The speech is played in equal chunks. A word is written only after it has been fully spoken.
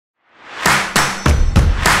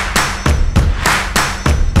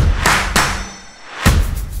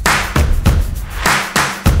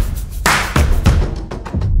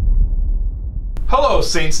Hello,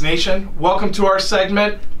 Saints Nation. Welcome to our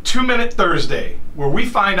segment, 2 Minute Thursday, where we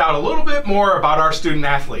find out a little bit more about our student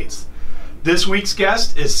athletes. This week's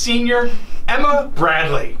guest is senior Emma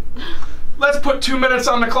Bradley. Let's put 2 minutes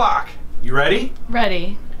on the clock. You ready?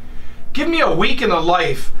 Ready. Give me a week in the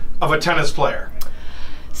life of a tennis player.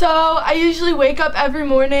 So I usually wake up every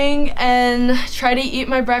morning and try to eat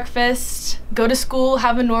my breakfast, go to school,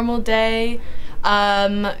 have a normal day,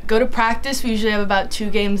 go to practice. We usually have about 2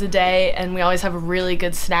 games a day, and we always have a really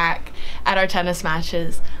good snack at our tennis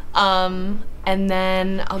matches. And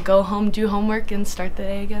then I'll go home, do homework, and start the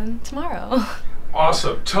day again tomorrow.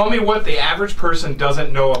 Awesome. Tell me what the average person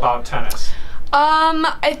doesn't know about tennis.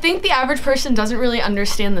 I think the average person doesn't really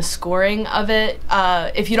understand the scoring of it.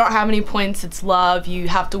 If you don't have any points, it's love. You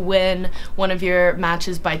have to win one of your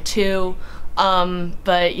matches by 2.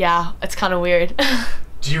 But yeah, it's kind of weird.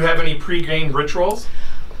 Do you have any pre-game rituals?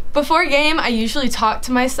 Before game, I usually talk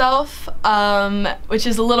to myself, which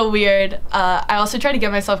is a little weird. I also try to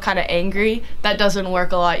get myself kind of angry. That doesn't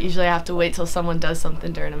work a lot. Usually I have to wait till someone does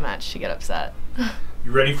something during a match to get upset.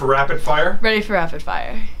 You ready for rapid fire? Ready for rapid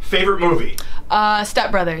fire. Favorite movie?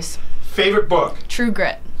 Step Brothers. Favorite book? True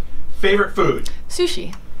Grit. Favorite food?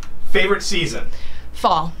 Sushi. Favorite season?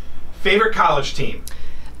 Fall. Favorite college team?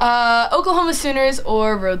 Oklahoma Sooners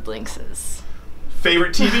or Road Lynxes.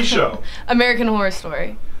 Favorite TV show? American Horror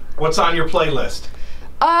Story. What's on your playlist?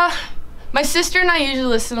 My sister and I usually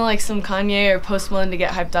listen to like some Kanye or Post Malone to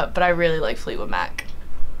get hyped up, but I really like Fleetwood Mac.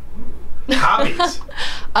 Hobbies?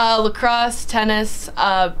 Lacrosse, tennis,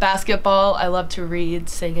 basketball. I love to read,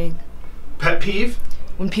 singing. Pet peeve?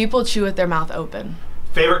 When people chew with their mouth open.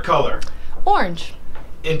 Favorite color? Orange.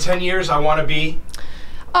 In 10 years, I want to be?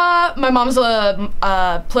 My mom's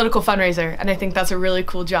a political fundraiser, and I think that's a really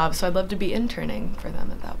cool job, so I'd love to be interning for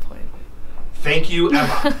them at that point. Thank you,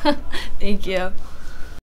 Emma. Thank you.